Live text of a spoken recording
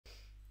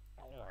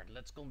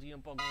let's continue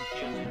Pokemon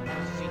Chaos in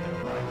Vesita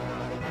right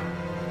now.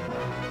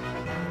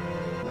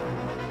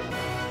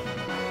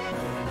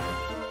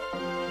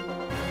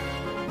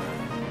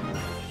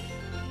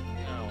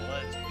 Now,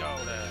 let's go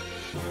then.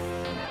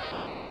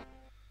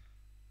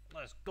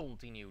 Let's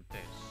continue this.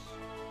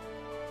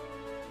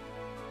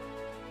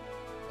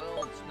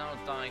 Well, it's now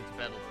time to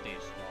battle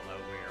this one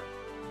over here.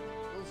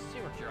 Let's see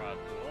what you're up to.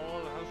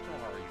 Oh, how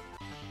strong are you?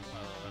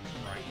 Let's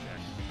try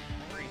check.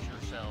 Brace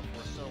yourself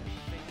for some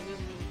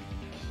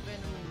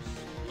venomous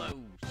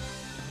blows.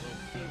 We'll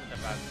see what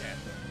about that.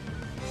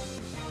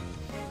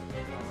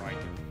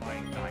 Alright, you're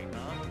fine type,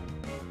 huh?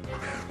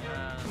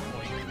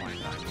 Boy, you're fine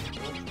type.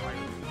 We'll try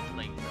to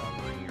flame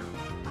over here.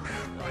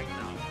 Right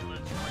now,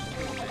 let's try to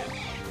do this.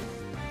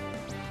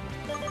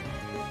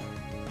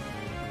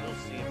 We'll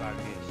see about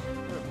this.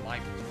 Your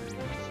life is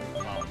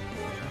really possible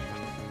here.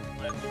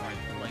 Let's try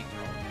to flame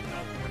over.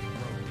 Now, we're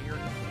here.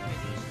 And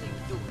this thing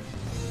do it.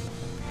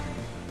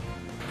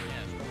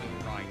 Yes, going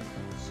right.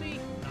 See?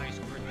 Nice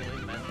critical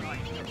hit, man.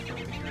 Nice critical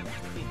hit.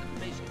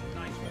 Basically,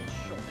 nice one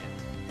shot at.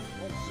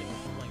 One single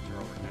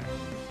flamethrower there.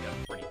 Yeah,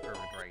 pretty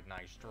perfect, right?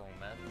 Nice strong,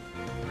 man.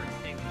 Pretty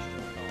heavy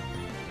strong dog.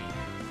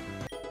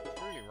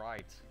 It's really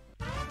right.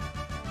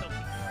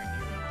 Something right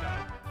here we go.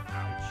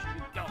 Ouch,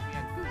 you got me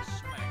a good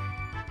smack.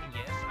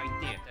 Yes, I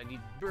did, and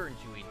it burned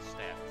you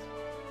instead.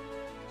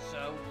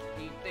 So,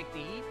 do you take the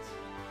heat?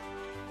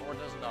 Or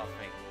does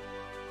nothing?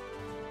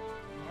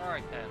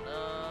 Alright then,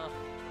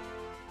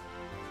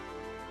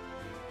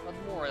 what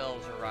more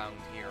else around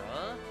here,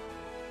 huh?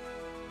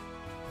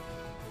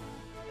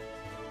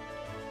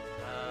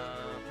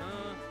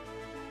 Well,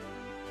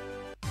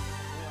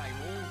 I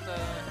won't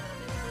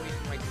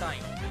waste my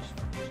time on this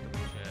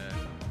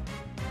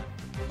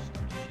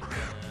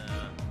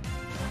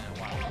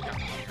wow,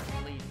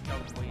 please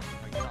don't waste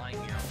my time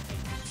here,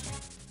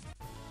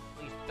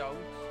 please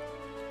don't.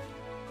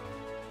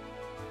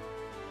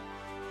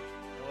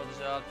 What's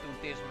up to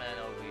this man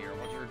over here?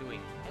 What you're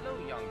doing? Hello,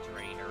 young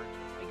trainer.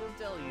 I can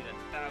tell you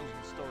 1,000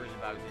 stories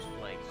about this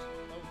place.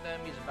 One of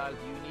them is about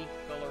the unique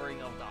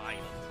coloring of the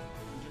island.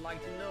 Would you like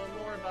to know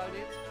more about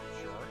it?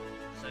 Sure.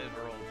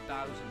 Several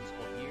thousands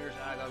of years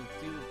ago,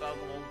 two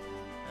Pokémon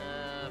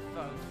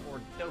fought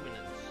for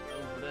dominance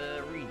over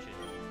the region.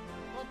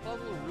 One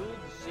Pokémon ruled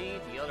the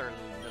sea, the other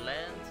the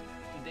land.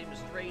 To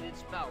demonstrate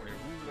its power, the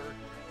ruler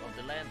of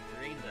the land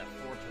created a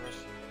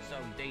fortress so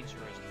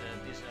dangerous that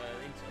its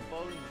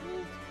opponent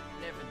would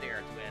never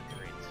dare to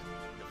enter it.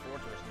 The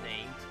fortress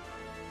named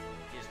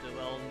is the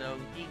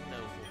well-known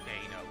Igno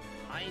volcano.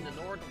 High in the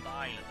north of the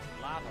island,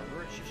 lava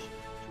rushes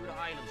through the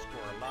island's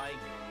core like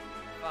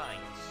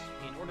vines.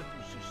 In order to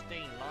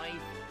sustain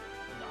life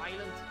on the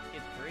island,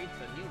 it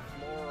created a new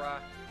flora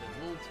that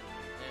would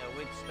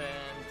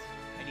withstand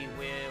any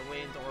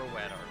wind or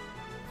weather.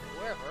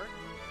 However,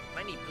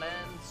 many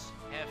plants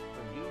have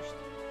produced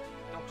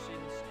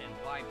toxins and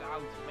wiped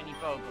out many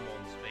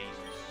Pokémon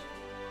species.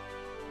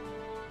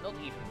 Not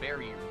even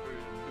barrier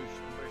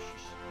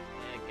bushes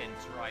can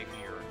thrive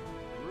here.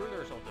 The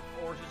rulers of the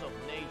forces of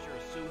nature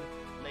soon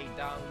laid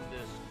down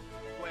the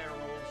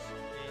squirrels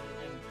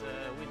and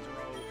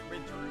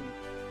withdrew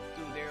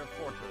to their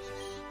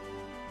fortresses.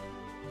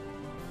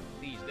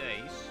 These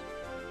days,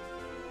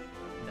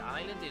 the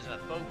island is a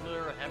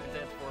popular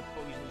habitat for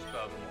poisonous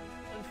Pokémon.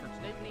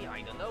 Unfortunately,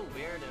 I don't know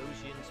where the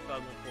ocean's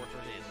Pokémon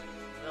fortress is.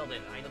 Well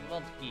then, I don't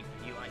want to keep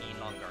you any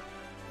longer.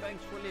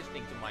 Thanks for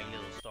listening to my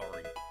little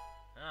story.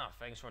 Ah,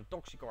 thanks for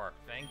Toxicor.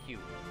 Thank you.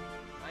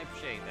 I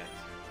appreciate that.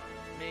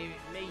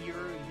 May you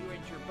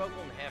and your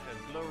Pokemon have a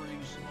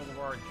glorious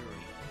onward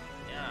journey.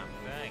 Yeah,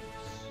 thanks.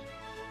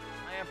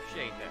 I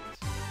appreciate that.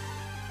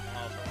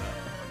 Also,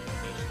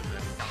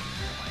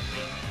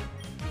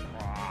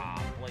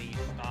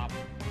 please stop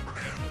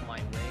in my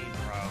way,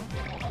 bro.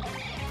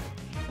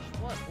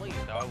 What?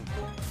 Please don't.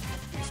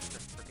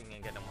 Just freaking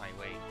get in my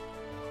way.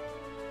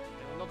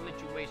 I will not let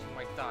you waste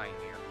my time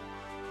here.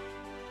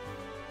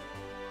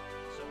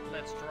 So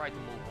let's try to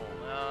move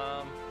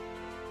on.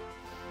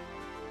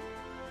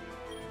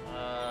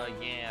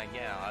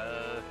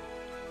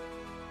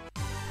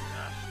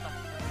 Stop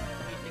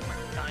wasting my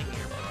time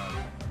here,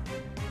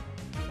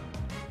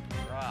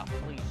 bro.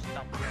 Please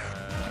stop.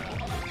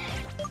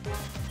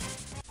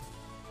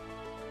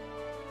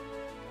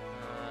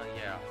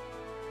 Yeah.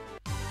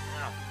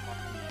 Ah,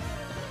 fuck me.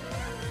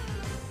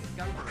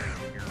 Got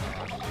here.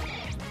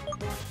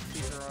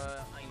 Peter,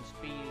 I'm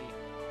speedy.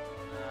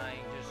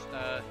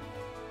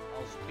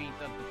 I'll speed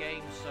up the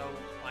game so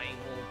I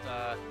won't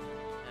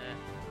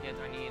get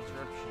any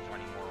interruptions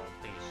anymore on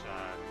these.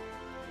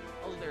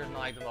 Also, there's an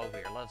item over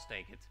here. Let's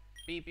take it.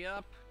 Beep you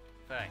up.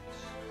 Thanks.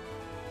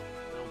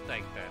 We'll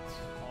take that.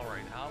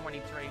 Alright, how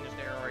many trainers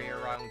there are here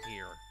around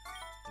here?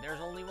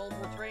 There's only one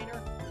more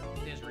trainer?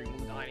 This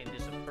remote island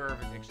is a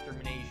perfect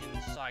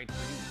extermination site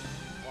for you.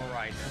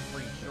 Alright, I'm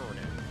pretty sure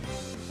then.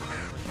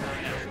 What's your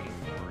asking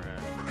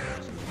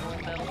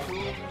for? Metal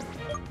tool?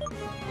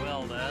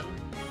 Well then,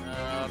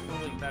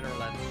 probably better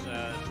let's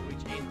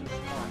switch into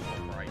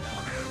Smartphone right now.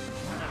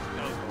 Let's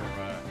go for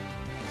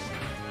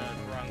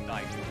ground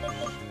items.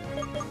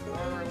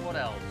 Or what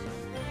else?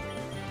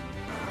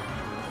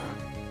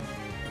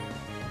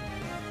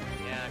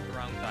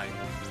 right.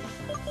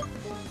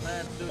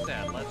 Let's do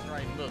that. Let's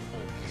try Ludwig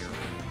here.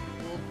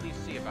 We'll please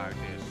see about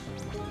this.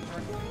 Try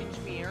to pinch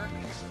me here.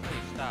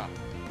 Please stop.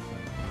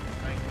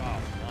 Thank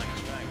God.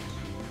 Nice, thanks.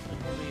 This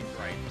will be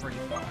great. Pretty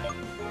fine.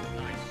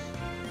 Nice.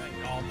 Thank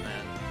God,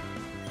 man.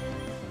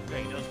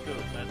 Okay, that's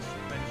good. Let's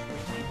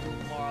eventually do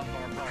more of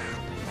our powers.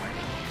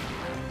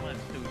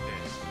 Let's do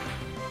this.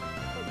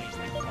 Please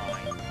be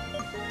fine.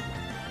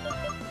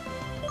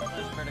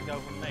 Let's better go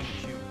for Mega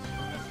Shoot.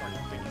 Let's start to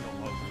finish off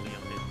hopefully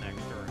on this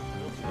next turn.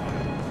 We'll try.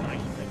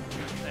 Nice.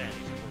 That is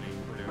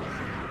pretty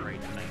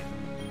great, man.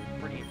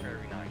 Pretty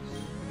very nice.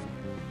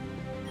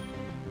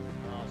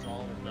 It's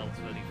almost level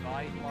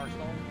 35,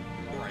 Marshall.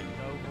 Alright,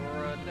 go for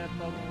that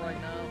Pokemon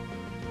right now.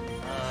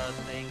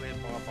 Staying with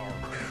Power.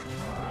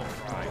 We'll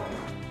try.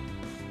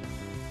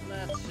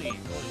 Let's see.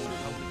 We'll shoot.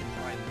 Hope we can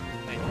try the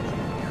Mega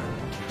Shoot here.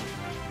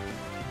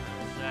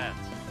 What's that?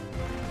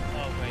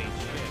 Oh wait,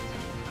 shit.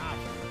 Ah.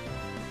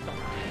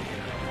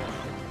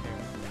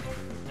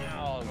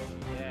 Oh,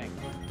 dang.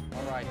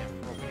 Alright, then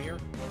from here,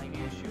 I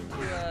need to shoot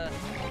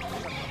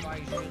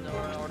sacrifice you in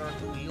order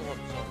to heal up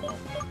someone.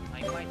 I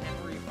might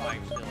have a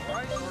revive still,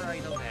 right? Or I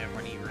don't have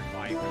any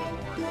revive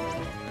anymore.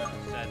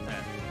 Said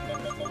that.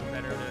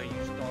 Better to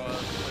use the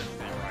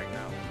spin right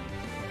now.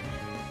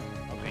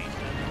 Okay, so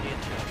then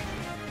it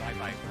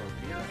bye-bye from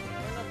here. Or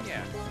not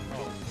yet.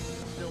 Oh,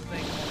 still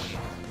take one hit.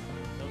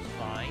 That's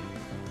fine.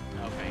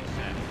 Okay,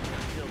 Sam.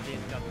 Still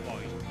didn't got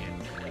poisoned yet.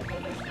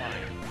 It's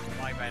fine.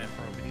 Bye-bye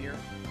from here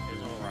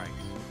is alright.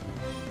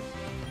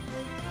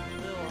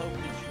 We'll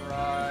hopefully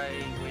try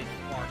with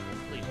Marshall,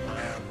 please.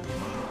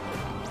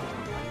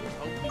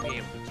 Hopefully be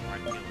able to try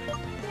to kill it.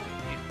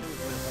 If two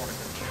with more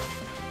than here.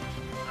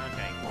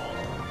 Okay,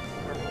 awesome.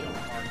 Perfect job,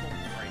 Marshall.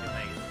 Great,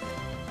 amazing.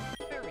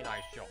 Very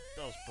nice job.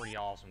 That was pretty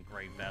awesome.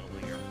 Great battle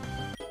here.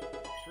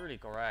 It's really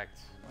correct.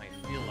 I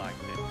feel like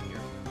that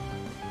here.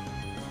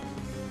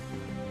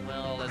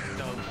 Well, let's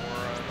go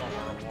for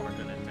another water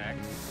gun attack.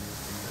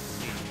 Let's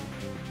see.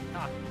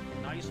 Ah,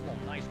 nice one.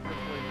 Nice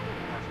purple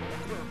Marshall.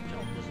 Perfect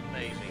job. That was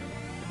amazing.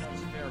 That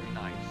was very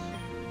nice.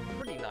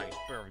 Pretty nice.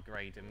 Perfect,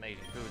 great,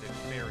 amazing, good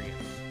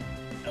experience.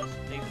 That was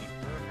totally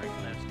perfect.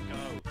 Let's go.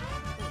 I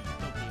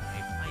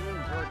won't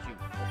hurt you, of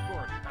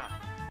course. Ah.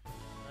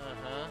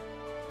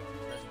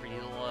 Let's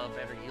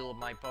better heal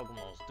my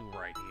Pokémon too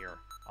right here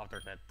after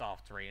that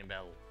tough training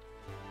battle.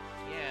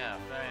 Yeah,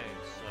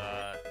 thanks.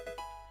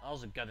 I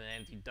also got an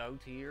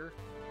antidote here.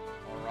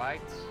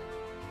 Alright.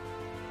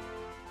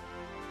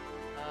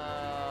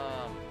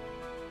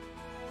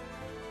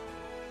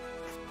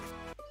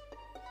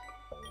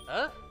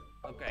 Huh?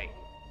 Okay.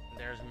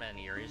 There's a man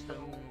here. He's the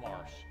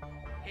Mars.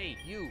 Hey,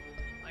 you!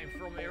 I'm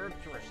from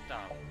Earthtress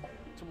Town.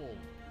 Tool.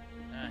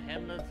 A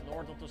hamlet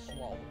north of the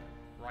swamp.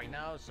 Right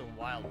now, some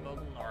wild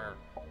Pokemon are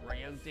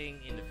rioting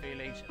in the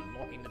village and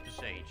blocking the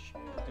passage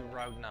to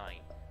Route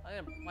 9. I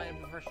am a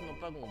professional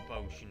Pokemon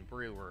potion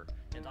brewer,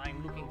 and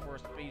I'm looking for a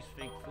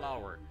specific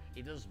flower.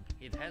 It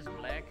has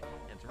black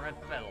and red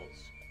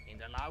petals. It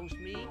allows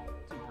me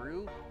to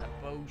brew a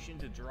potion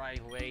to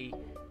drive away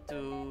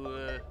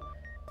the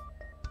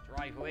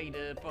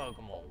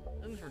Pokemon.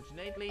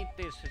 Unfortunately,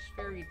 this is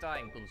very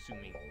time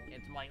consuming,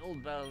 and my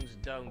old bones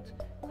don't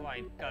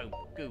quite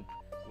cope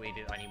with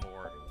it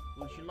anymore.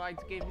 Would you like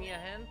to give me a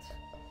hand?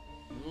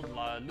 You would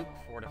look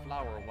for the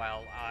flower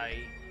while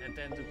I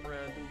attend to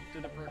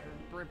the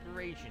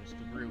preparations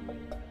to brew.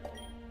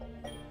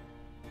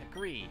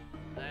 Agree.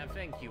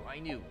 Thank you. I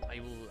knew I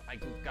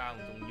could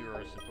count on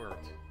your support.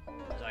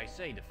 As I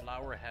say, the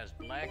flower has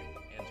black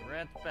and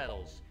red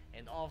petals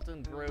and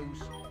often grows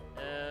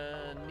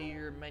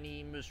near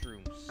many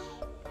mushrooms.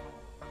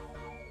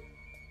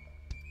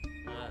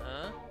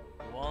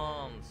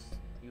 Once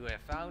you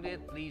have found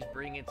it, please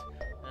bring it.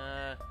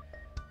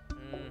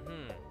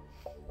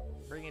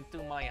 Bring it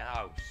to my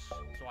house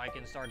so I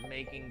can start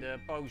making the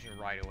potion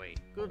right away.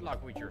 Good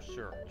luck with your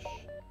search.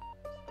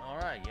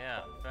 Alright,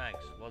 yeah,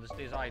 thanks. What is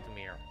this item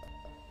here?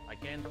 I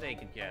can't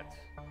take it yet.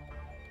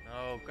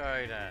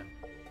 Okay then.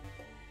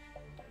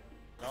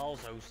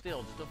 Also, still,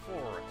 it's the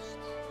forest.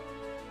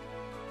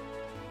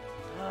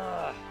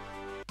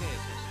 This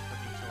is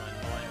freaking so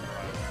annoying,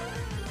 bro.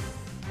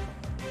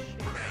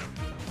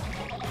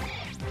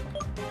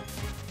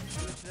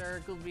 There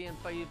could be a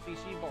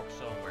PC box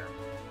somewhere.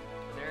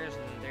 But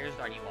there's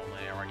not anyone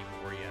there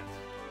anymore yet.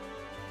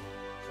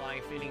 So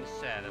I'm feeling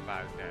sad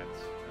about that.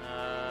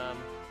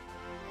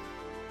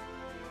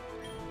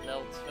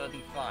 Level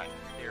 35.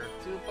 There are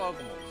 2 Pokémon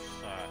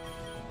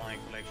in my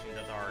collection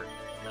that are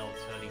level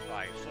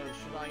 35. So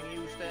should I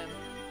use them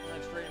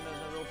next stream as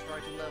I will try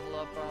to level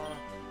up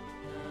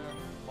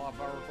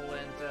Barbaracle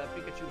and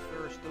Pikachu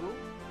first too?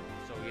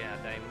 So yeah,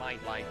 they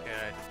might like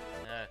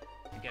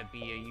to get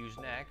used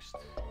next.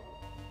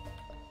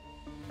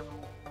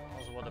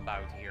 Also, what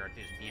about here?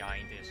 This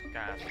behind this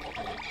castle.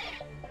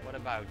 What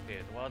about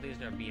it? What is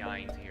there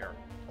behind here?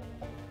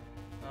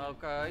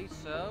 Okay,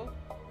 so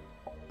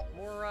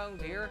more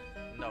around here?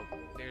 No,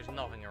 there's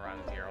nothing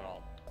around here at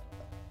all.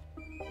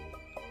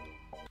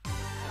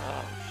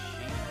 Oh,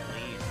 jeez,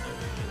 please,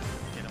 don't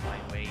get in my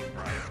way,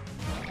 bro.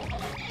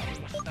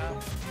 Stop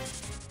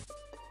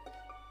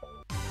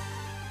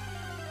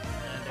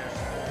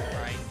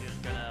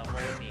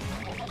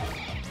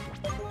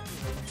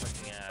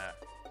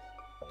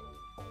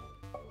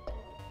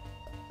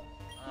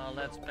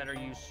let's better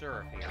use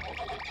surf here.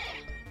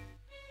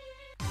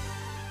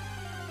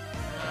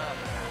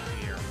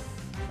 Here.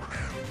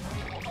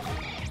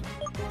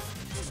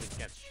 It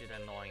gets shit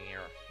annoying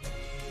here.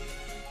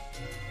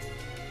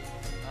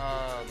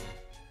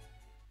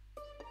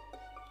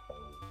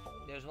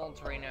 There's one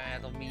trainer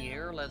ahead of me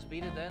here. Let's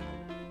beat it then.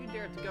 You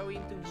dare to go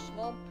into the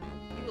swamp?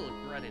 You will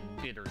regret it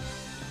bitterly.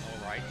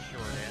 Alright, sure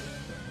then.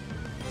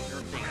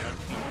 Sure thing,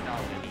 let's beat it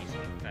out and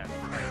easily fast.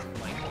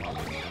 Like,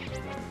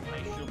 I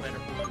should better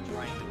put to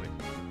try and do it.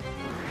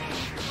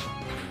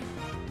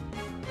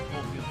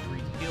 Hope feel free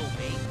to kill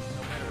me,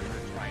 no matter what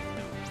you're trying to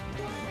do.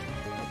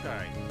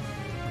 Okay.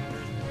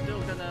 We're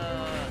still gonna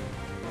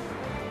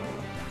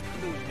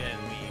lose the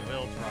enemy.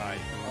 We'll try.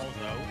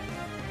 Also,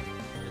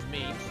 this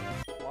means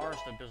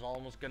Marstop is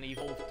almost gonna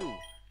evolve too.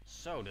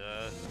 So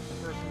the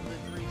person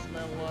that reached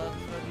level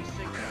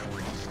 36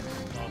 already.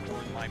 So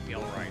it might be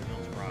alright,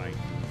 we'll try.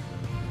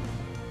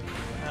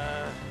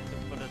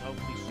 But it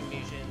hopefully soon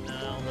is in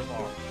on the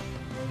box.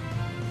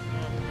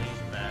 Oh,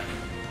 please, man.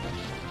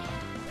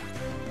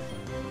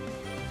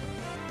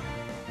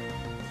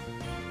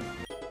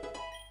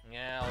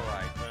 Yeah,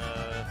 alright.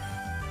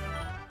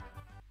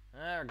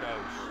 There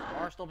goes.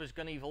 Marstop is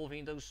gonna evolve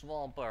into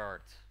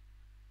Swampert.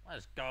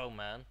 Let's go,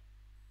 man.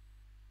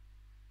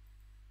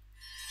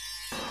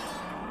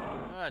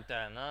 Alright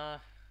then,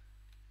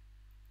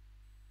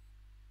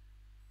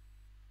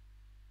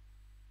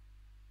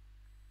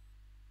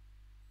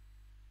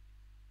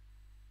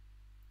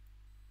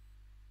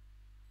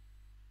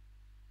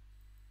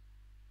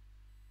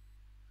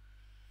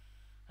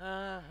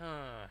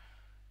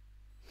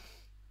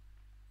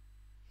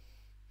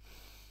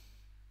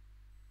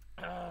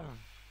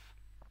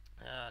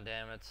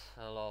 damn it,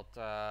 a lot,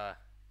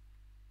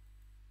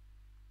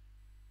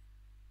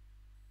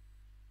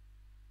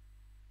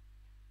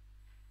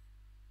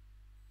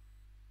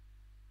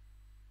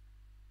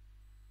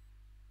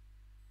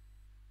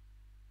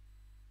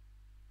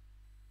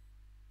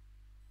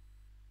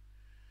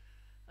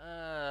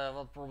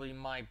 what probably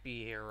might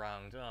be here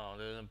around. Oh,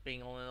 the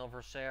ping on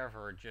another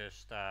server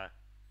just,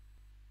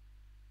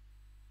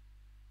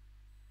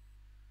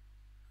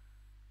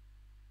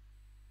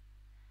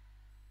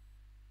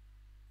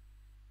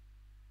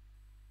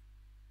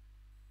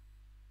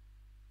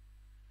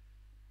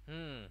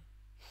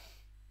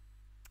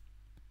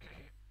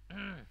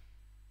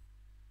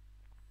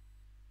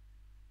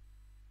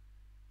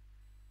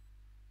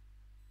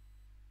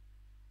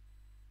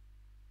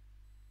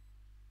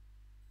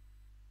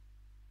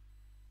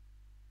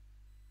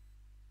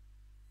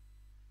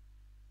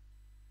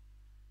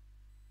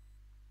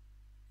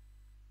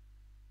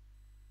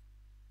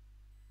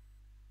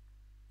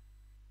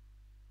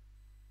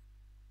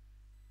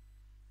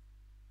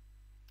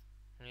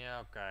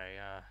 yeah, okay,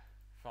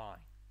 fine.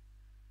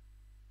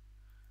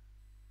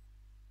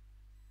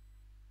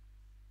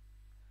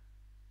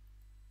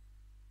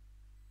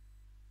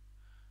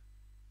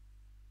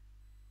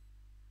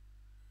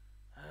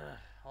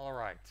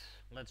 Alright,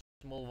 let's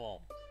move on.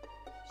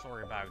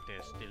 Sorry about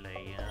this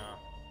delay,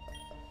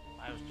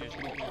 I was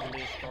just looking on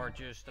Discord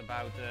just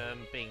about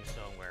ping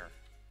somewhere.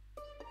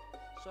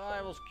 So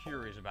I was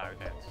curious about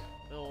that.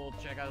 We'll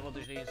check out what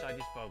is inside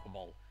this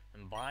Pokeball. A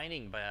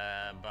binding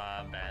band?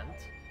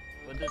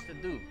 What does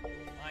it do?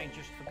 I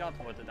just forgot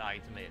what that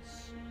item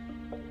is.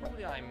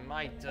 Probably I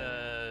might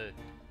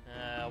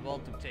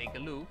want to take a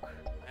look.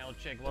 I'll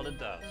check what it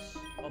does.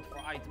 What for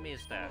item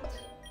is that?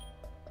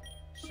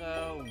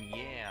 So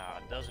yeah,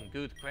 that's a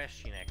good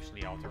question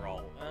actually after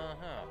all.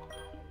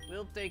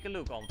 We'll take a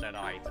look on that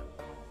item.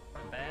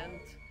 A band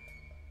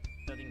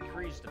that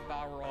increases the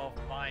power of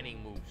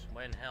binding moves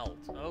when held.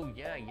 Oh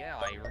yeah,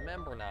 I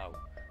remember now.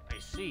 I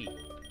see.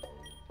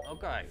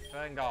 Okay,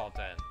 thank God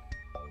then.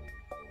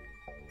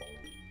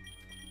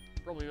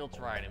 Probably will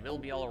try it and we'll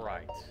be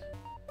alright.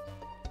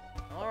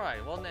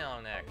 Alright, what now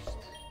next?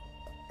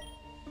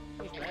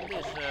 This land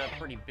is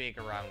pretty big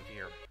around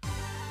here.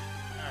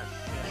 Oh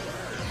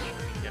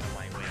shit, get out of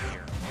my way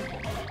here.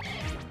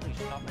 Please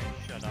stop and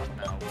shut up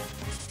now.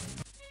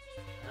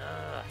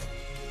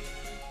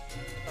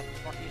 What the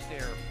fuck is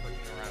there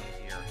freaking around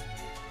here?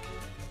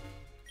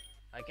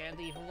 I can't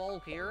even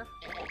walk here?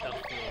 That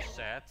feels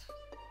sad.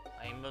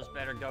 I must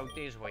better go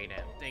this way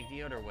then. Take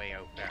the other way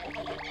out there.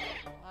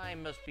 I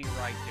must be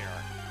right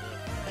there.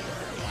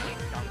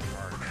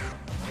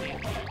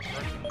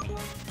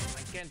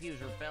 I can't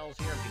use repels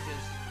here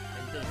because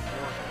it doesn't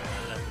work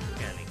on level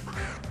scanning.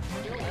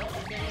 Still,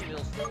 level scanning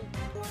will still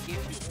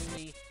give you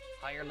only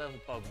higher level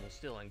Pokemon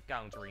still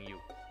encountering you.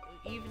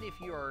 Even if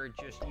you are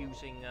just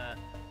using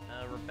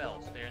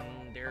repels,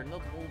 they're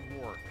not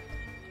all work.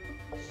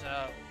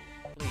 So,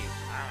 please,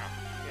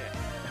 shit.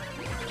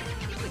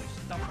 Please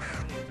stop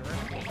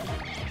interrupting me.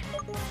 I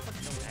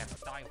don't have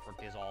time for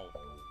this all.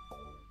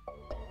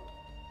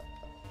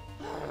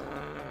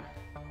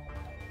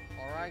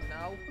 Alright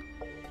now,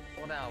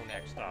 what now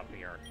next up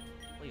here?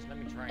 Please let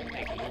me try and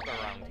take a look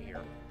around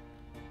here.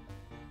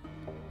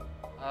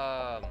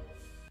 No,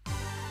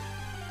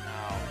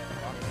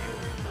 fuck you.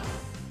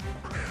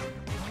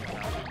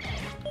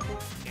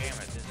 Damn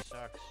it, this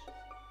sucks.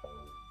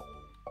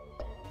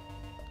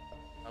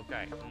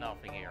 Okay,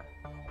 nothing here.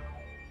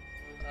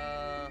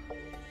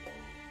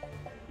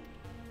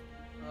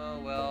 Oh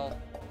well.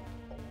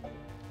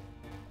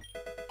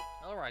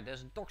 Alright,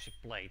 there's a toxic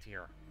plate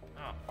here.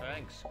 Oh,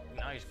 thanks.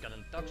 Nice, got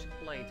a toxic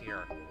plate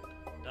here.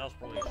 That's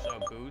probably so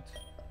good.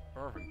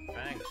 Perfect,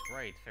 thanks,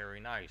 great,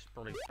 very nice.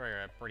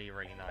 Pretty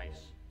really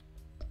nice.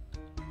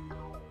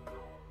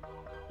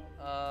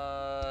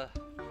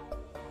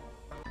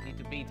 Need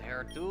to beat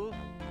her too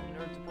in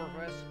order to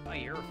progress. I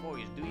hear a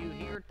voice. Do you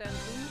hear then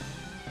too?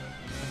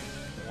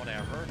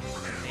 Whatever.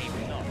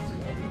 Maybe not.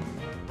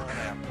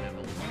 Whatever,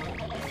 devil.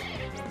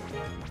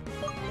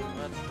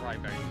 Let's try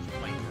back this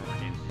flamethrower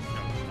again.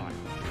 No, it's not.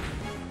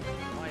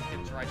 I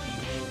can try to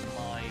use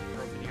my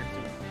broken here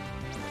too.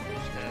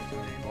 Instead,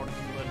 in order to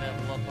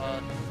level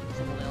up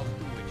someone else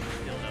too, which is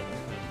still level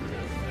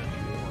 34.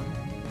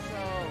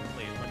 So,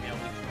 please, let me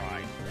only try.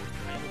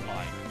 I don't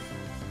mind.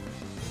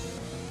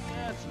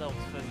 Yeah, it's level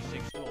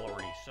 36 too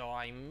already, so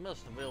I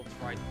will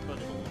try to put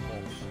it on the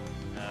box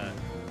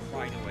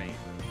right away.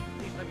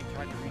 Please let me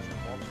try to reach the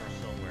box or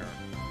somewhere.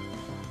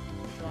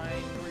 Try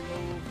to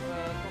remove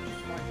toxic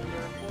spikes in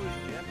their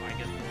poison gem. I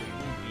guess probably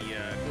would be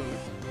good.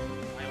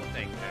 I will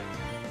take that.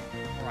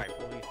 Alright,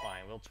 we'll be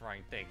fine. We'll try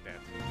and take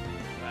that.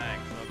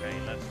 Thanks. Okay,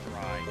 let's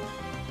try.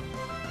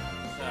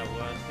 So,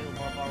 still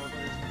more powerful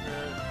isn't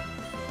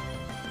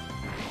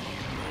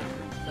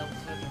level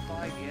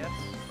 35 yet.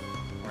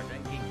 Or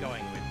then keep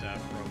going with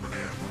Probe.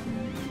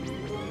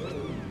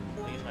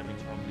 Please let me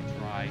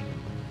try.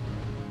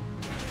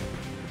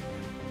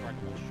 Try to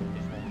shoot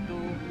this one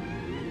too.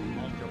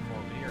 Launch your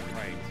forward here,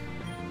 great.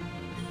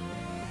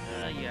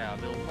 Yeah,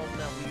 we'll not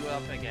level you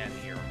up again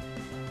here.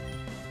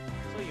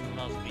 So you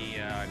must be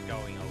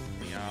going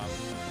hopefully.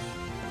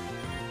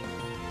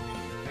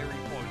 Very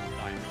poison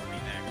time will be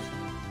next.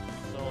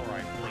 So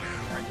alright, please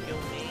try to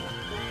kill me.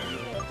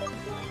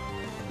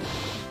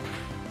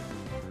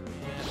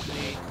 Yeah,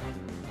 see.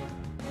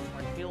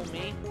 Try to kill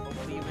me,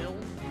 hopefully you will.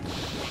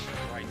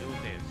 Try to do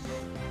this.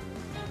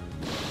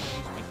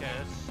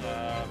 Because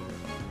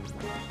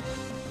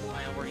I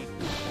already too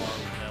far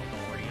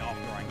leveled already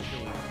after I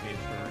killed you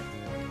this turn.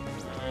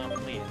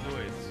 Please do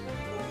it.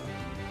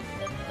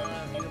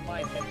 You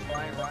might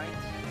try, right?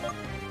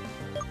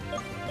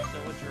 So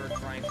what you're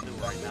trying to do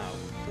right now?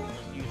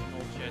 Just use an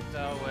old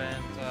Jetto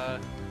and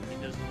it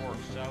doesn't work,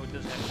 so it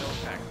doesn't have no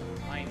effect.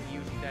 I'm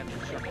using that to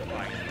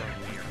sacrifice right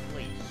here,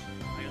 please.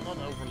 I am not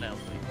over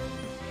leveling.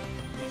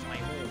 Please,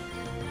 I'm old.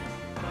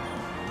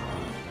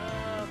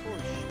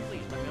 Push,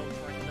 please, let me all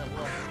try to level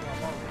up.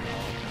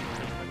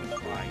 Please, let me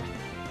try.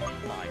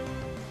 Fine.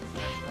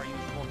 Let's try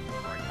use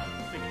Pokémon right now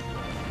to finish it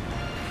off.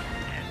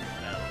 And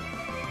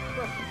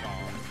perfect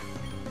on.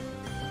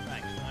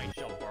 Thanks, nice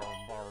job,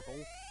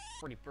 Barkle.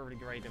 Pretty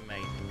great,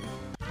 amazing.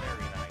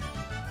 Very nice.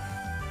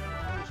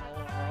 Those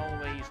are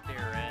always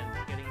there and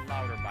getting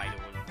louder by the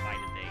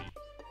day.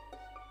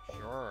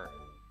 Sure.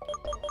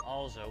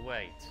 Also,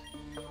 wait.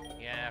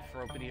 Yeah,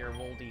 Frogadier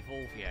won't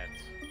evolve yet.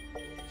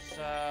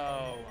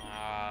 So,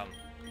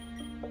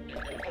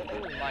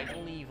 it might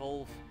only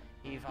evolve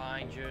if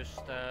I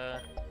just,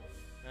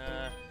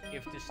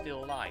 if it is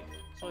still alive.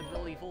 So it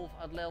will evolve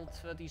at level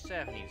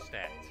 37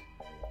 instead.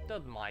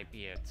 That might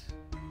be it.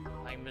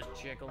 I must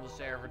check on the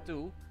server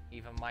too,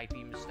 if I might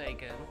be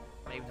mistaken.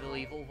 Maybe it will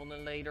evolve on a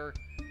later,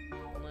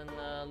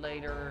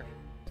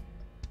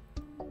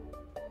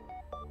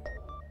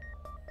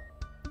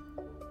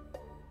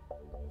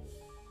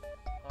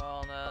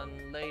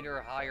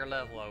 later higher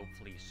level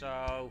hopefully.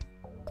 So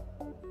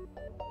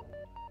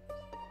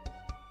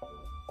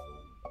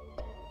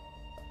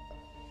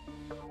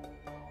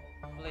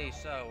please,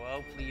 so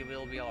hopefully you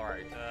will be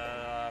alright.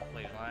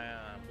 Please,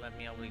 let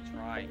me only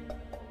try.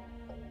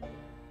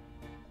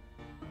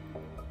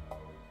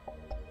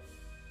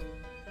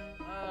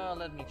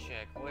 Let me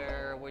check.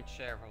 Which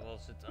server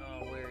was it?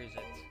 Oh, where is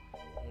it?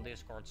 On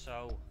Discord.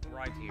 So,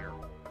 right here.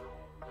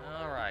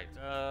 Alright,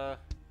 the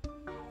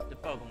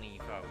Pokemon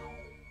Evo.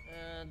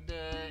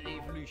 The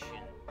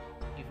evolution.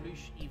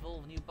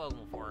 Evolve new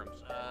Pokemon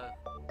forms.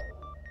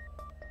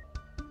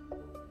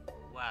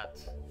 What?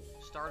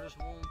 Starters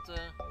won't,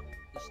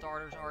 the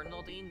starters are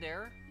not in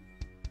there?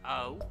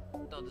 Oh,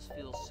 that just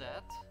feels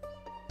sad.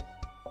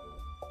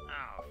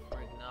 Oh,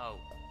 frick no.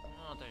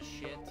 Not a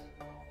shit.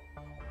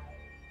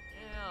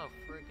 Oh,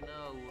 frick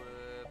no.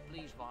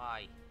 Please,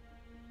 why?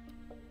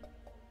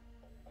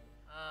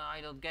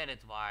 I don't get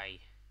it, why?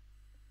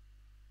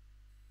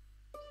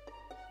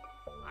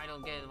 I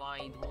don't get why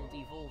it won't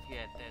evolve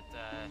yet.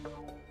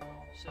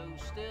 So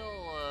still,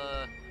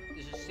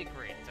 there's a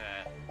secret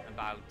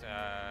about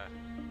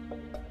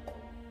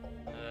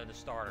the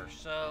starters.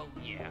 So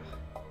yeah,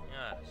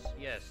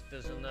 yes,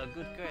 there's a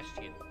good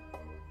question.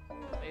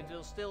 It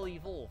will still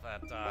evolve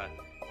at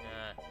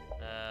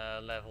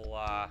level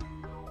at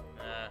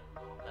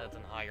a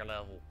higher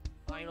level.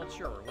 I'm not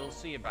sure. We'll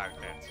see about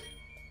that.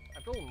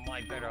 I probably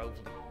might better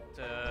hopefully.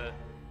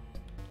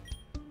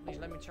 Please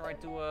let me try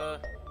to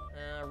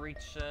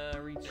reach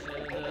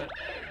the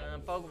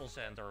Pokemon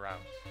Center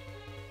route.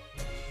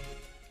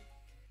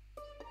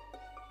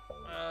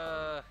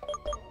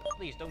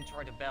 Please don't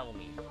try to battle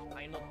me.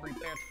 I am not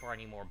prepared for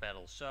any more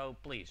battles, so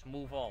please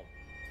move on.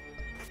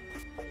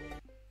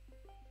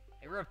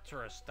 A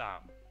Raptorous Town.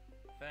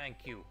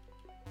 Thank you.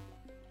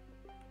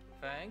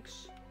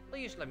 Thanks.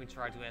 Please let me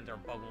try to enter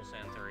Pokemon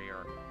Center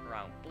here.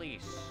 Around,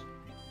 please.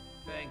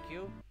 Thank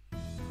you.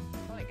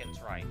 I can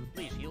try.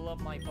 Please heal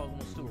up my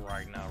Pokemon too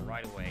right now,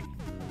 right away.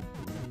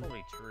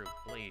 Probably true,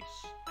 please.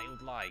 I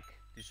would like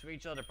to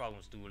switch other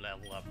Pokemon to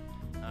level up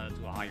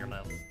to a higher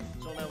level.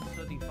 So level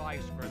 35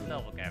 is current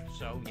level cap,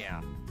 so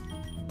yeah.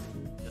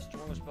 The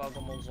strongest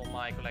Pokemons on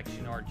my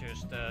collection are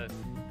just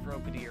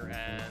Crocodile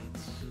and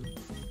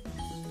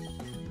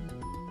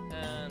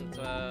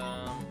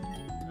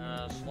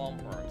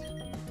Swampert.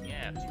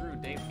 Yeah, true,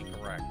 definitely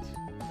correct.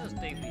 That's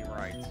definitely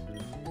right.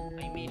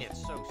 I mean it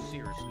so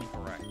seriously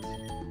correct.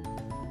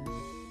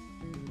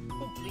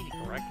 Completely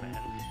correct, man.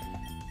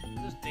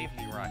 That's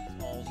definitely right.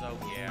 Also,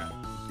 yeah,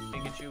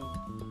 Pikachu.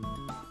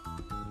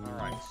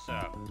 Alright, so.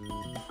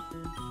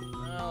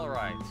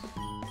 Alright.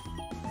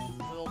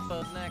 We'll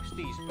put next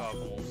these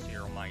Pokemons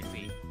here on my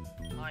team.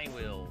 I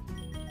will.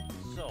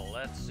 So,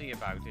 let's see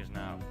about this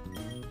now.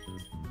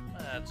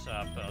 Let's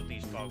put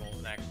these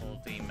Pokemon next on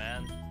the team,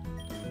 man.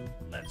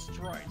 Let's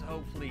try it,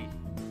 hopefully.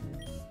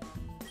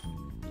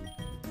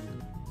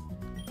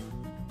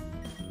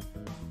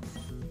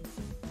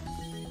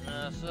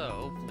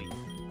 So,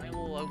 I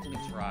will hopefully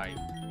try.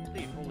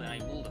 Please, probably I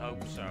would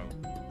hope so.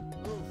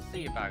 We'll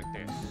see about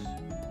this.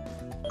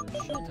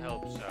 Should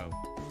hope so.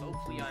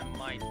 Hopefully I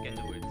might can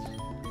do it.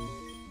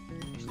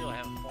 We still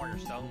have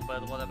Firestone,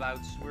 but what about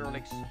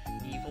Swirlix's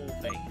evil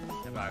thing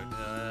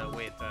about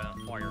with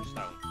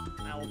Firestone?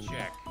 I'll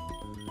check.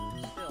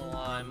 Still,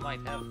 I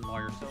might have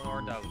Firestone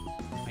or don't.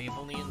 I have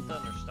only in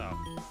Thunderstone.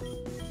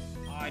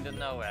 I don't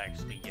know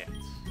actually yet.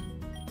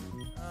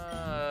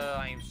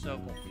 I am so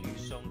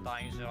confused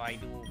sometimes, so I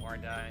do or I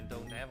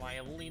don't have. I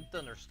have only in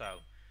Thunderstone.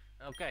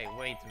 Okay,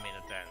 wait a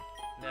minute then.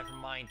 Never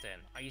mind then.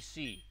 I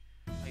see.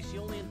 I see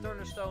only in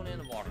Thunderstone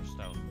and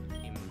Waterstone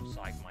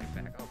inside my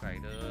pack. Okay,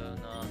 no,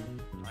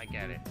 I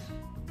get it.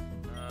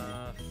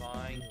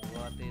 Fine.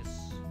 What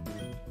is?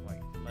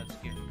 Wait, let's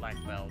give Black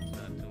Belt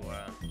to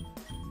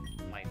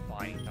my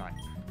fighting type.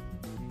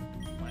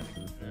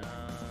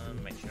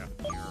 Match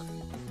up here.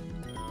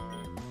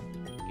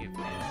 Give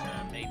this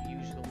maybe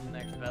useful in the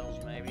next battles,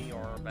 maybe,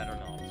 or better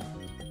not.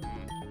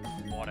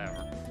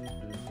 Whatever.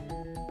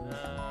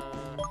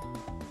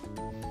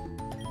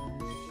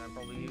 Should I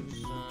probably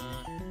use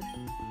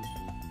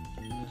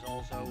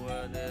also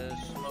the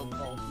Smoke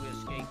Ball to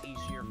escape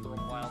easier from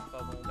wild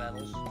Pokemon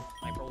battles?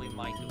 I probably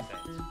might do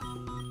that.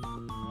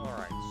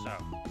 Alright, so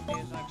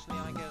is actually,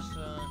 I guess,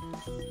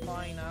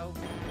 fine now.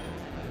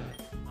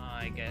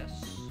 I guess.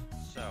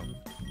 So,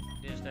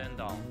 this then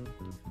done.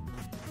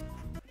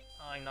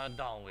 I'm not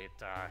done with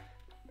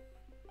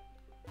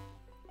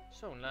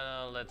so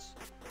now let's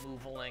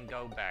move on and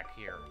go back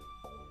here.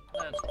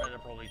 Let's better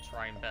probably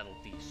try and battle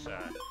these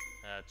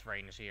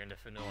trainers here in the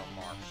Vanilla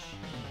Marsh.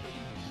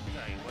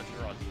 Okay, what's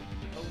your odds?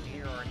 Oh,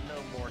 here are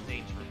no more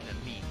dangerous than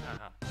me.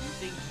 Haha. You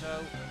think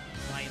so?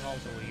 I am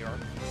also here.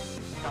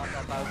 Talk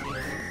about me.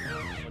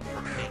 What you're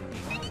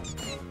thinking.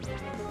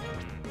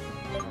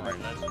 Alright,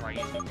 let's try to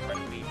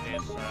beat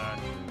this.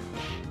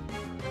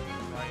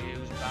 Try to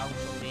use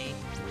bounce on me.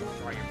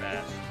 Try your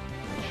best.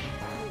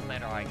 No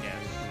matter, I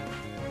guess.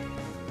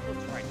 We'll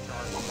try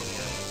charge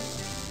here.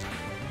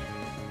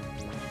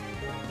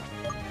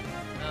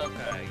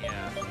 Okay,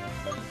 yeah.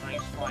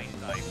 Nice fine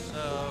type,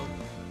 so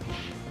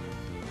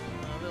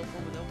we'll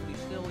probably hopefully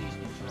still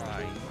easily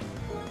try.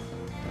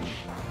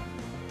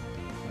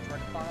 Try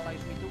to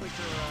paralyze me too with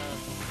your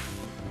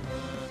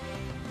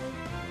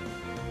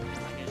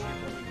I guess you're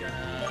probably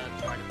gonna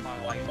try to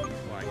paralyze me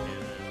too, I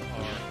did,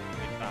 or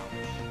with bounce.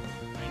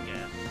 I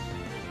guess.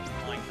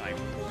 Fine type,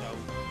 so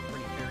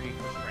pretty fairy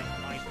for strength.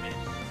 Nice miss.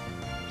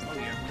 Oh,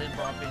 you have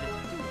limber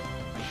ability too.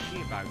 I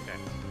see about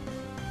that.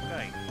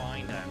 Okay,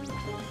 fine then.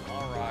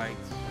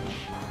 Alright.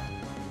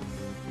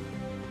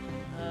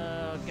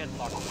 Get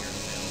lucky here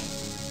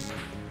still.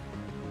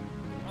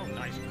 Oh,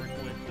 nice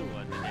critical hit too,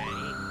 Danny.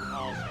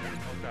 Awesome.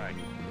 Okay.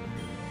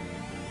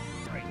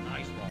 Right,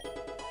 nice one.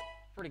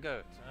 Pretty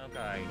good.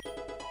 Okay.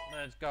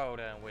 Let's go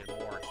then with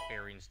more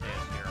experience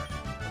this here.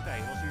 Okay,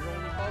 was your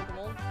only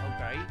Pokemon?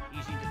 Okay,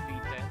 easy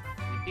defeat then.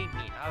 You beat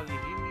me. How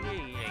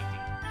humiliating.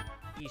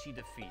 Easy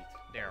defeat.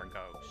 There it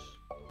goes.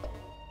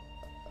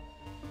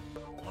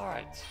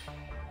 Alright.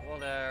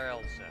 What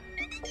else?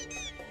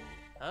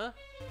 Huh?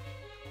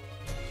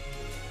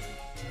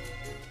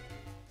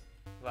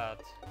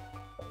 What?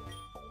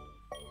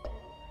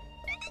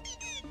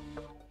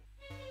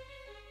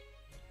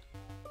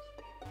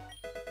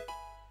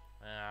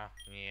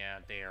 Yeah,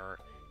 they're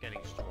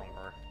getting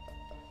stronger.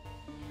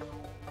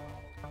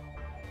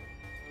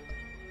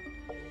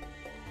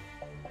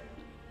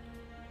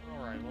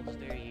 Alright, what's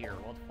there here?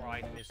 What for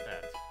item is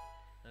that?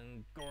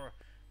 And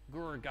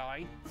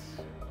Gurgite.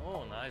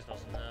 Oh, nice.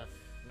 That's a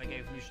Mega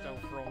Evolution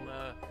Stone from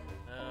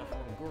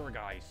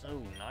Gurgite.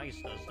 Oh,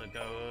 nice.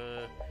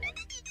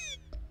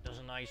 Does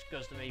a nice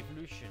custom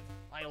evolution.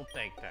 I'll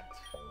take that.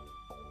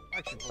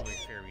 Actually, probably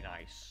very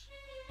nice.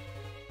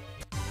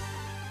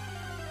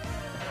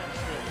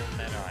 Still doesn't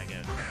matter, I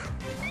guess.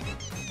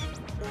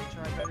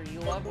 Try better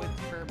heal up with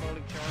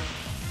parabolic charge.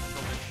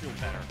 Probably shield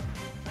better.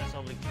 Let's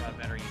hopefully try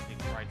better using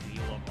try to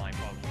heal up my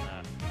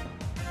Pokemon.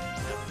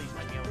 Please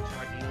let me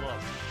try to heal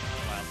up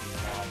while these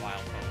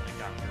wild Pokemon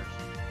encounters.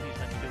 Please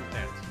let me do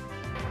that.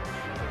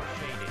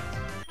 Shade it.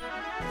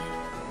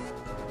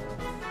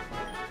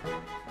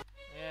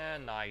 Yeah,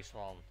 nice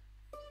one.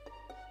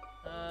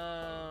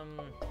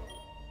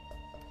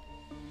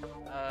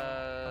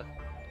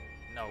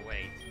 No,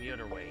 wait, the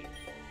other way.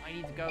 I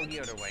need to go the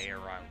other way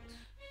around.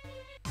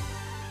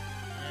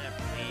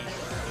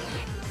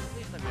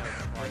 Please let me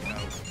try to go.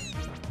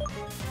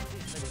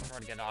 Please let me try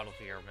to get out of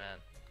here, man.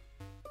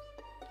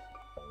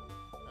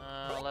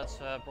 Let's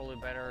probably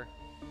better.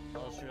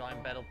 Should I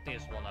battle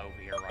this one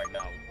over here right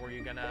now? Or are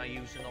you gonna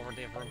use another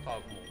different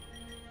Pokemon?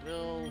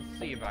 We'll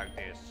see about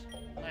this.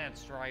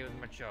 Let's try with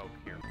my choke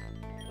here.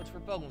 What for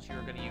Pokemon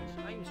you're gonna use?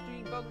 I'm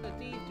streaming Pokemon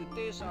Thief to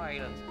this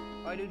island.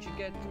 Why don't you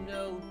get to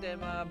know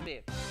them a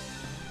bit?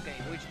 Okay,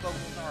 which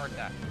Pokemon are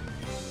that?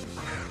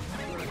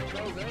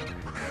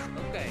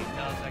 Okay,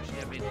 that's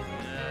actually a bit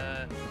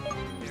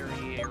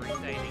very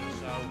irritating,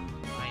 so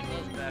I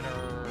must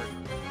better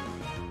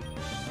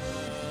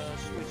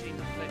switch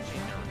into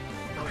Fletchinder.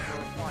 Go for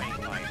a flying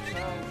type.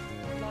 So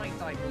flying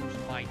type moves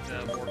might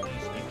work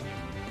easily with you.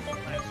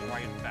 Let's try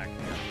it back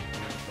here.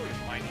 Oh, it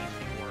might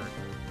easily work.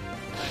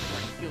 Let's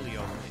try to kill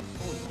you.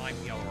 Oh, it might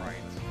be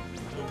alright.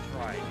 We'll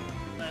try.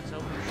 Let's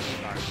hope we see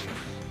about this.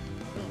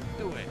 We'll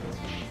do it.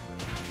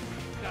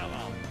 Come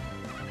on.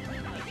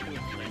 Let's do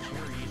it, Fletch.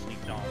 You're easily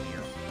down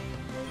here.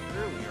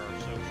 Earlier,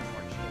 so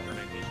much stronger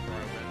than this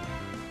Roman.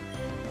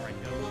 Alright,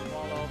 go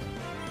swallow.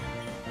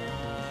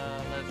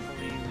 Let's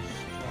probably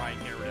try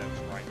Gyarados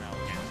right now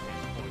against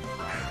this poison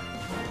type.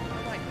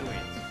 I might do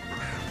it.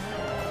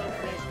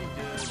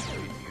 Let's do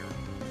it here.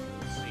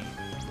 Let's see.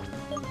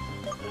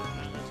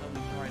 Let's hope we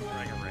try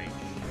Dragon Rage.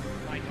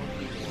 Might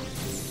hopefully work.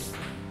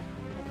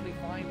 Hopefully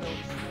fine,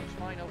 those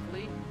fine,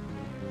 hopefully.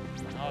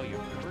 Oh, you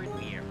hurt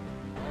me here.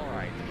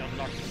 Alright, got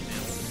lucky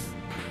still.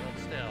 But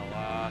still,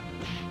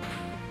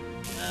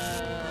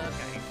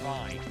 okay,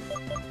 fine.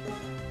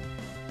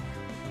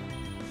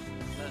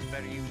 Let's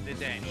better use the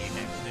Danny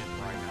against this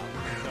right now.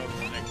 So,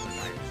 next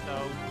time, so,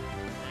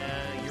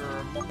 your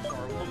moves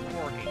are not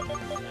working.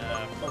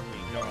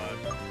 Probably go on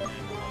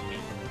me.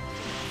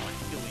 I'll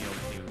kill you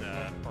with the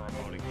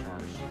parabolic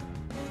charge.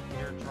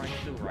 They're trying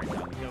to do right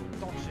now. We go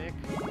toxic.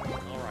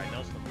 Alright,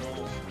 that's the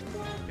most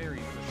very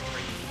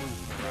frustrating move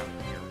around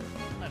here.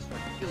 Let's try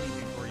to kill you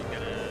before you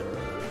get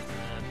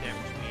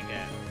damage me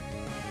again.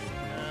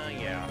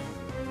 Yeah.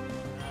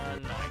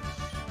 Nice.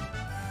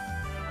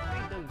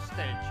 I don't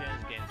stand a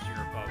chance against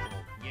your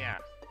Pokemon. Yeah,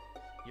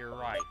 you're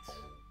right.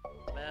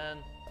 Man,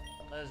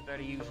 let's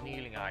better use an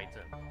healing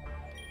item.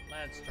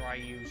 Let's try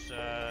use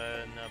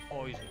a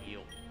poison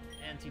heal.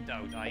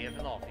 Antidote, I have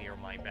enough here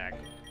on my back.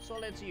 So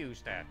let's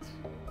use that.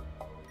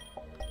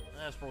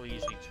 Let's probably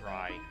easily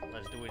try.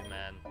 Let's do it,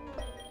 man.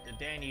 The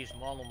Danny is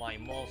one of my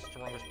most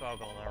strongest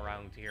Pokemon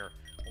around here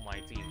on my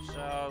team,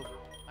 so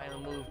I'll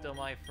move to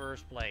my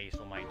first place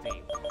on my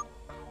team.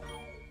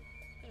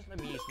 Just let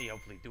me easily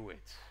hopefully do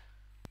it.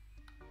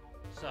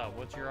 So,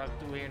 what you're up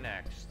to here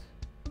next?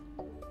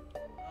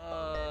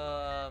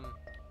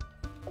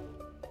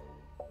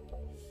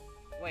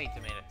 Wait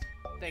a minute.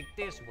 Take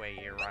this way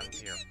here around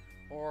here.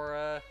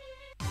 Or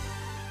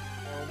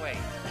wait.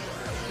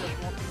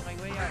 Just walking my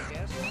way, I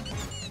guess.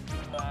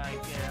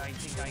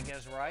 I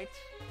guess right.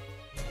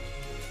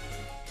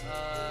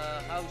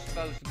 How am I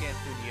supposed to get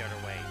to the other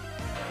way?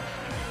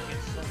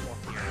 Get somewhat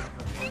here,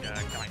 probably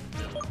kind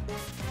of build.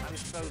 I'm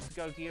supposed to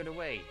go the other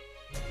way.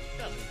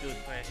 That's a good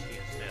question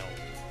still.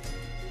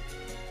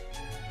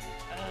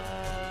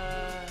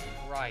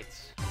 Right.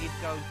 I need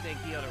to go take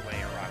the other way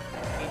around.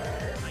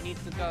 I need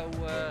to go,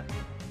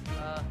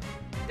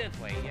 that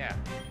way, yeah.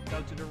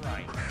 Go to the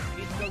right. I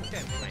need to go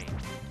that way.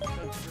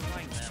 Go to the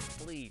right, man,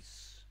 please.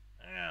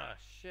 Ah,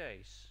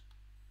 jeez.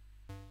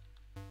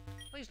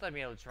 Please let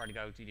me able to try to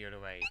go to the other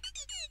way.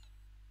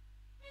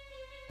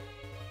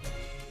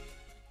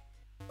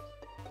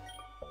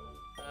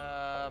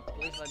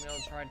 Please let me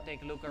able to try to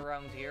take a look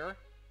around here.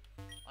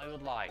 I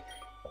would like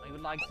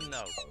to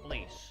know,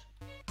 please.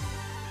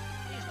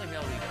 Please let me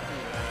able to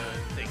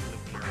take a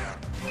look here.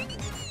 I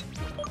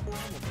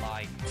would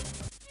like.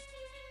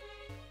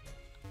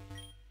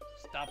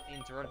 Stop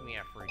interrupting me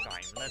every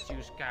time. Let's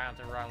use cat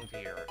around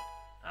here.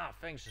 Ah,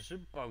 thanks, a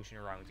super potion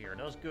around here.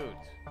 That's good.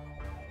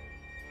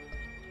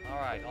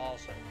 Alright,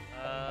 awesome.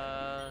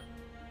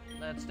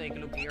 Let's take a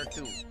look here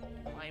too.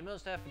 I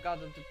must have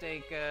forgotten to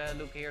take a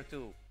look here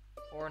too.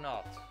 Or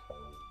not.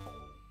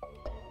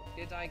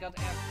 Did I got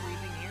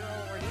everything here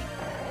already?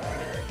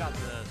 I got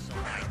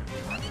some items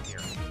around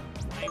here.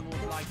 I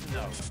would like to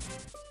know.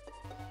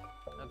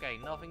 Okay,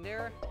 nothing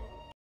there?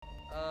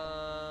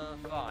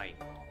 Fine.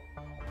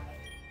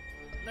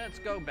 Let's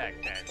go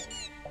back then.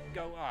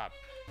 Go up.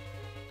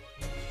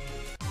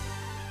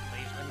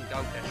 Please let me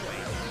go that way.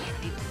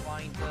 I need to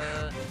find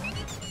a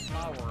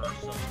flower or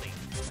something.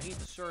 I need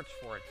to search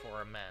for it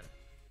for a man.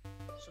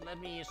 So let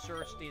me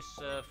search this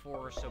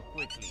forest so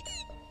quickly.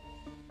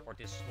 Or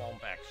this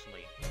swamp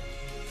actually.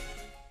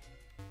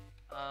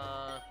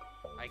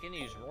 I can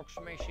use rock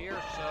smash here,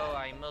 so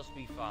I must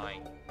be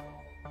fine.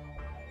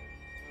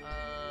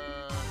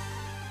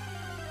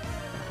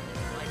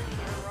 Might be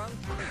here around?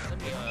 Let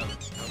me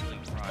probably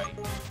try.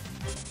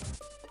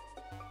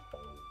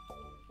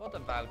 What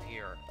about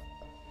here?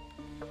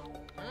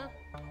 Huh?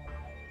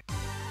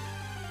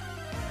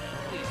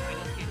 Please, I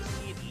don't get to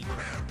see it either.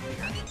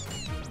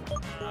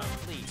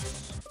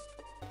 Please.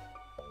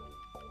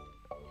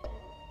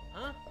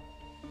 Huh?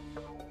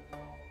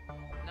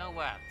 Now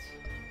what?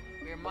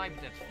 Where might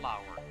be that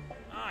flower?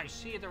 Ah, I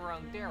see it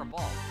around there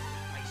above.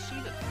 I see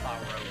that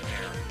flower over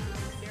there.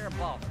 There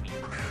above me.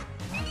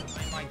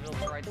 I might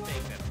well try to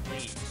take that,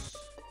 please.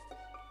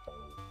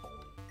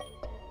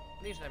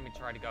 Please let me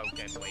try to go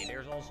that way.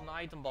 There's also an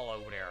item ball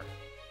over there.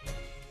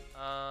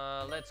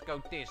 Let's go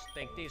take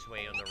this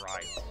way on the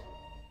right.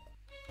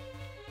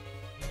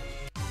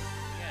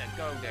 Yeah,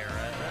 go there,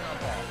 run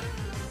above.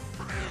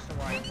 This is the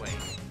right way.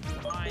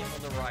 I'm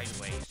on the right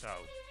way,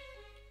 so.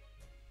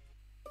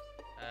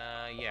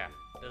 Yeah.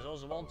 There's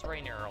also one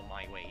trainer on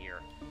my way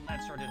here.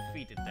 Let's try to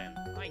defeat it then.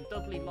 I'm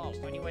totally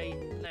lost anyway.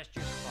 Let's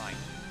just fight.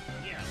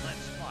 Yeah,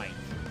 let's fight.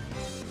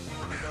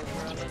 Go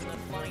for a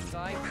flying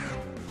type.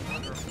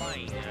 You're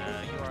flying.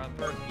 You're a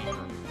bird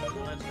keeper.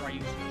 Let's try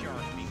using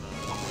charge beam.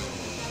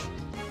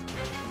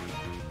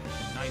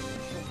 Nice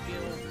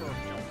kill, bird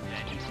jump.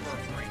 And he's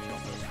bird range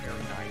jump is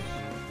very nice.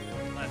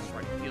 Let's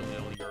try to kill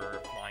all your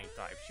flying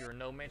types. You're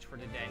no match for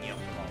the Danny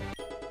after all.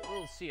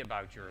 We'll see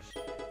about your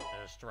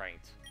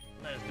strength.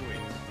 Let's do it.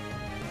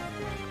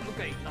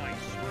 Okay, nice.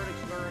 Sword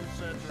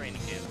experience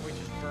training kit, which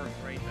is birth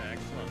rate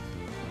excellent.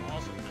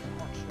 Awesome.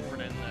 Rock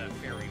sword and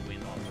fairy wind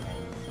after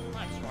all.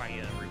 Let's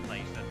try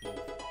replace that move.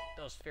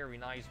 That's very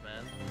nice,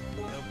 man.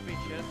 No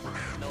pitch it,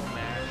 no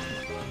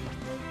mash.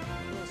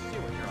 We'll see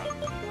what you're up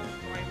to.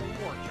 Try the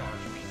war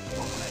charge me.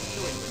 Let's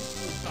do it with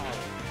full power.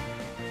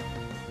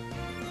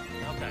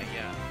 Okay,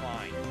 yeah,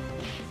 fine.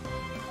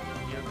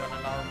 You're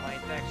gonna lower my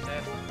attack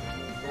stat.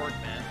 Ward,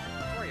 man.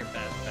 Try your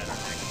best better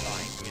next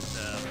time with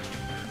your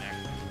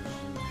next moves.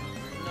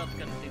 You're not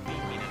gonna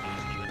defeat me that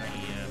easily with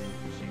any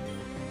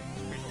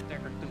special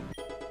attacker too.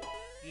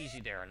 Easy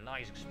there,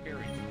 nice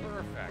experience,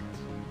 perfect.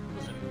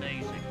 That's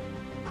amazing.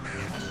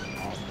 Yes,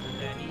 awesome,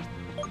 Danny.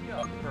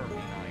 Yeah,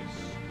 perfectly nice.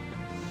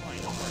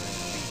 Fine, I'm gonna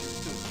defeat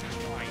you too.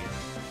 Try it.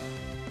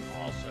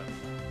 Awesome.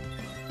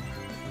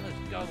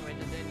 Let's go, and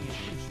then he's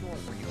too strong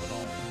for you at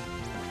all.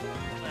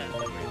 Let's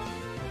do it.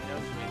 No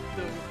swing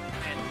two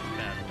and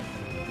battle.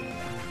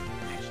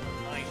 Excellent,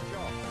 nice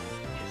job.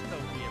 It's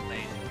totally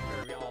amazing,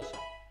 very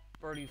awesome.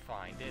 Pretty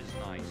fine, this is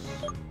nice.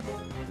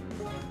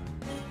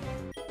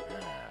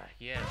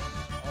 Yes,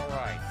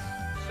 alright.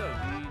 So,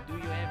 do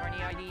you have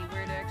any idea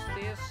where the exit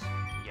is?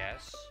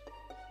 Yes.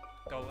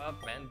 Go up,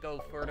 man, go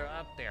further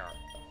up there.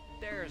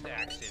 There's the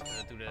exit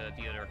to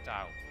the other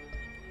town.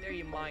 There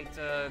you might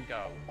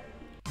go.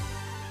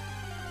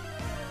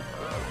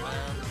 Oh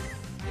man,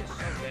 this is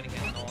so getting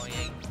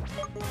annoying.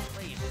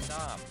 Please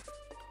stop.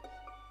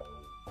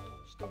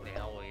 Stupid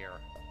hell here.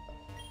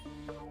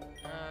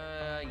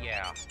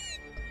 Yeah.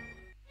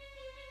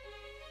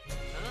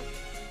 Huh?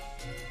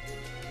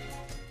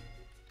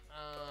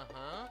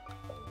 Uh-huh.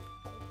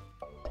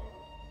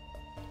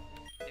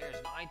 There's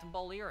an item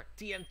ball here.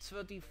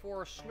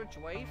 TM24 Sludge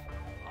Wave.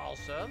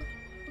 Awesome.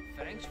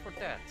 Thanks for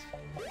that.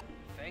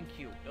 Thank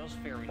you. That was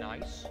very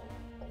nice.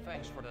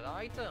 Thanks for that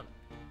item.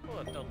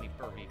 Oh, totally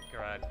perfect.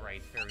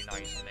 Great. Very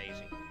nice.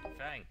 Amazing.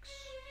 Thanks.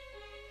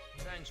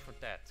 Thanks for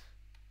that.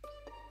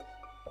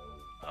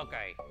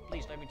 Okay.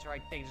 Please let me try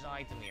to take this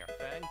item here.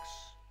 Thanks.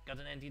 Got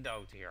an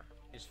antidote here.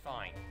 It's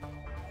fine.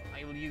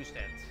 I will use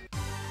that.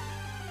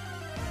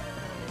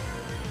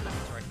 Let me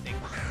try to take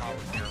this power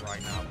here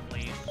right now,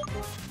 please.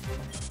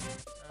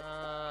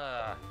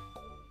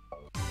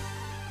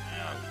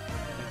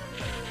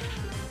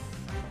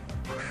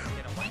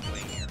 Get on my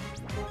way here.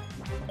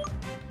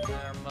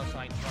 Must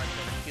I try to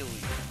kill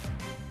you?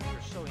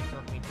 You're so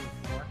interrupting me too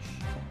much,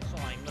 so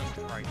I must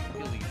try to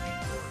kill you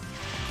before.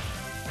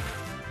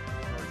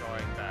 We're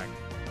going back.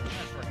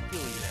 Let's try to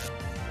kill you now.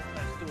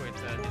 Let's do it,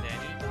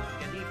 Danny. You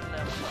can even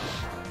level up.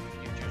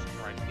 You just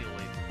try to kill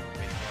it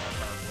with your power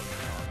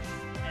charge.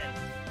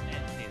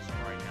 And this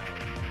right now.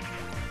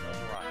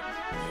 That's right.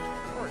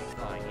 Pretty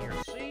fine here.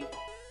 See?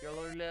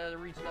 You'll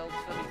reach level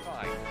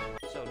 35.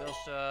 So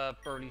that's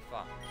pretty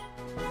fun.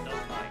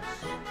 That's nice.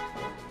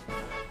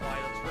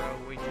 Final throw,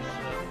 which is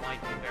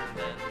might be better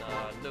than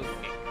low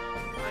kick.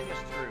 I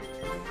guess true.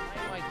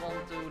 I might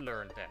want to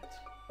learn that.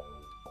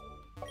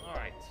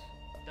 Alright.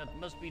 That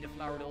must be the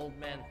flower the old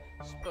man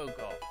spoke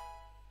of.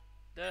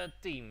 The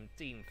team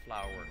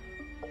flower.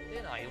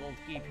 Then I won't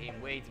keep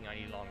him waiting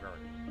any longer.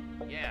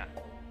 Yeah,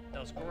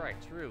 that's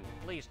correct, true.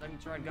 Please, let me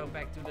try to go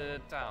back to the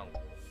town.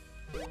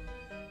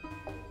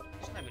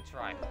 Just let me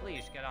try.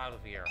 Please get out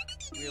of here.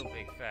 Real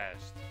big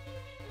fast.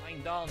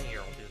 I'm down here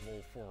on this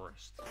little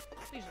forest.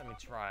 Please let me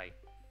try.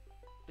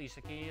 Please,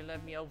 can you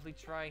let me hopefully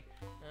try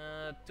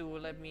to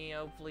let me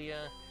hopefully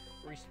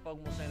reach the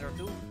Pokemon Center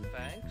too?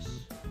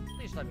 Thanks.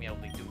 Please let me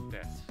hopefully do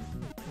that.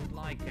 I would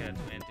like to end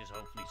this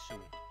hopefully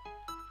soon.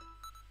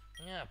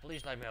 Yeah,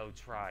 please let me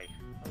try.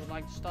 I would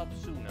like to stop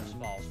as soon as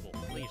possible.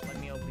 Please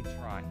let me hopefully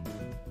try.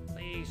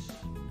 Please.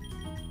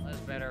 Let's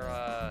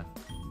better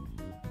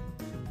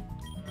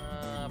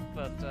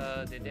put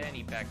the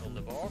Danny back on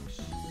the box.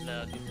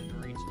 Due to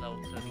reach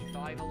level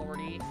 35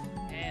 already.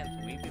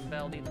 And Weeping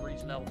Bell did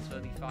reach level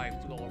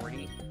 35 too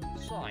already.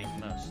 So I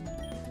must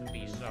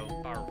be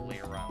so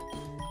powerfully around.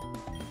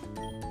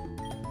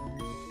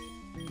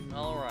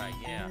 Alright,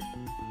 yeah.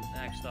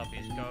 Next up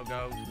is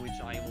Go-Go,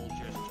 which I will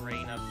just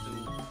train up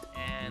to.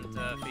 And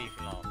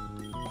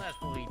Vivillon. Let's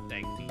probably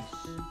take these.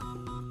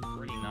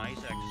 Pretty nice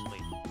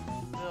actually.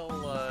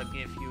 We'll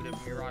give you the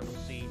Miracle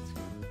Seed,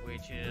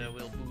 which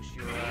will boost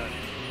your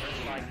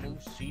first line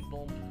moves, Seed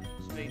Bomb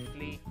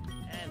specifically,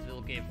 and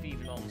will give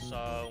Vivillon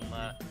some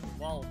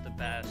one of the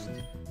best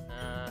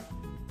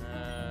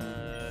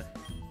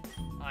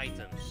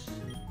items.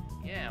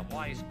 Yeah,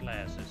 Wise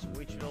Glasses,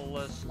 which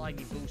will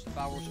slightly boost the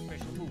power of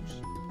special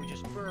moves, which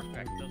is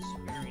perfect. That's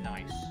very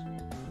nice.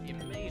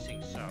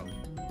 Amazing so.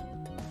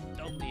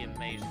 Totally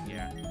amazing,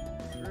 yeah.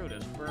 True,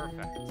 that's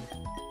perfect.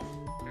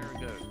 Very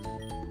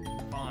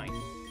good. Fine.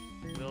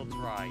 We'll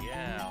try,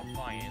 yeah,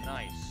 fine,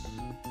 nice.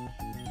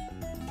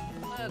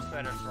 Let's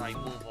better try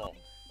move on.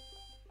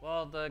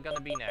 What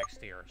gonna be next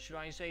here? Should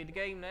I say the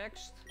game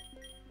next?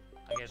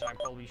 I guess I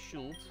probably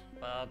should,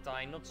 but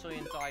I'm not so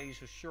entirely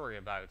so sure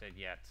about it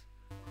yet.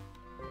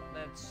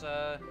 Let's,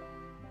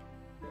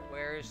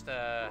 where is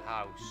the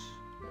house?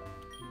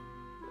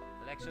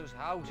 Alexo's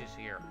house is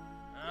here.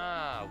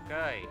 Ah,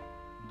 okay.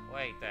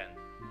 Wait then.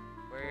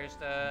 Where's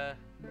the...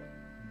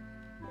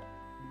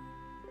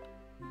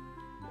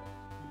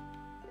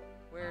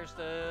 Where's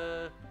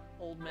the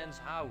old man's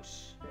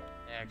house?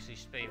 Actually,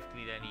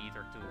 specifically then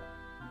either too.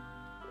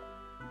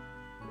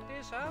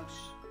 This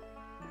house?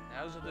 The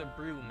house of the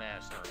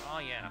brewmaster. Oh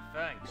yeah,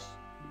 thanks.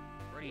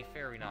 Pretty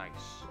very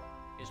nice.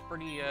 It's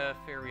pretty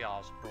very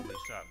awesome, probably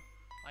so.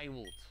 I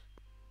would.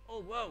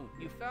 Oh whoa,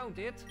 you found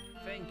it?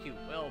 Thank you.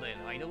 Well then,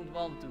 I don't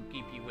want to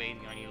keep you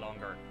waiting any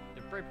longer.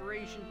 The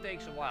preparation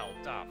takes a while,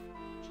 tough.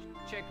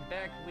 Check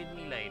back with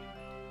me later.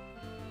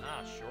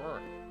 Ah, sure.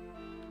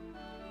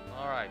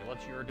 Alright, what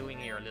you're doing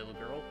here, little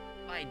girl?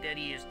 My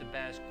daddy is the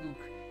best cook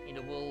in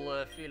the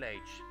whole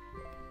village.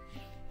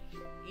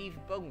 Even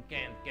Pokemon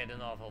can't get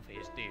enough of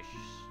his dishes.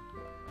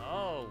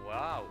 Oh,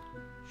 wow.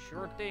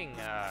 Sure thing.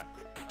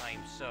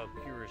 I'm so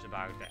curious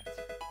about that.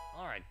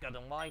 Alright, got a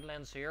light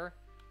lens here.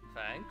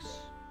 Thanks.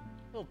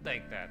 We'll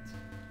take that.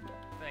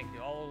 Thank you.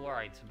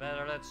 Alright,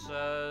 better let's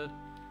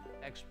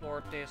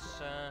explore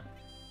this.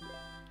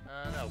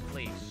 No,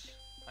 please.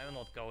 I will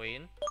not go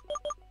in.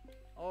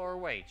 Or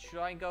wait, should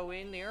I go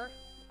in here?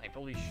 I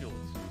probably should.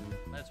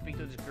 Let's speak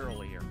to this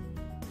girl here.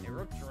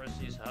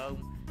 Eruptress is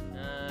home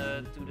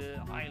to the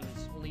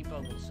island's only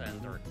Pokemon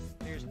Center.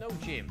 There's no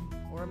gym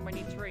or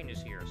many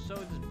trainers here, so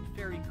it's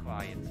very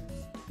quiet.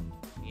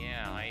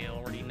 Yeah, I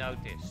already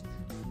noticed.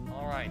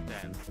 Alright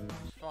then,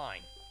 it's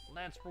fine.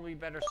 Let's probably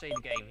better save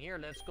the game here.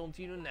 Let's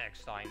continue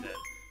next time then.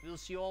 We'll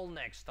see you all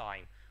next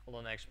time on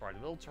the next part.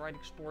 We'll try to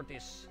explore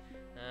this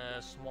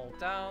small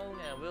town,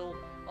 and we'll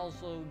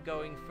also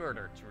going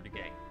further through the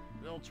game.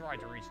 We'll try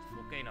to reach the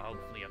volcano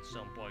hopefully at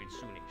some point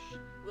soonish.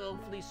 We'll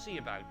hopefully see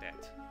about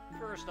that.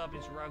 First up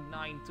is Route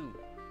 9 too.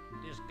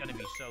 This is gonna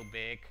be so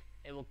big.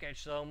 And we'll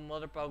catch some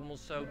other Pokemon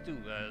so too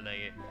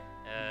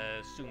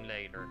soon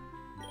later.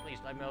 Please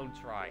let me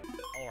try.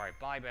 Alright,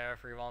 bye bye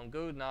everyone.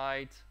 Good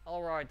night.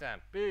 Alright then.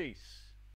 Peace.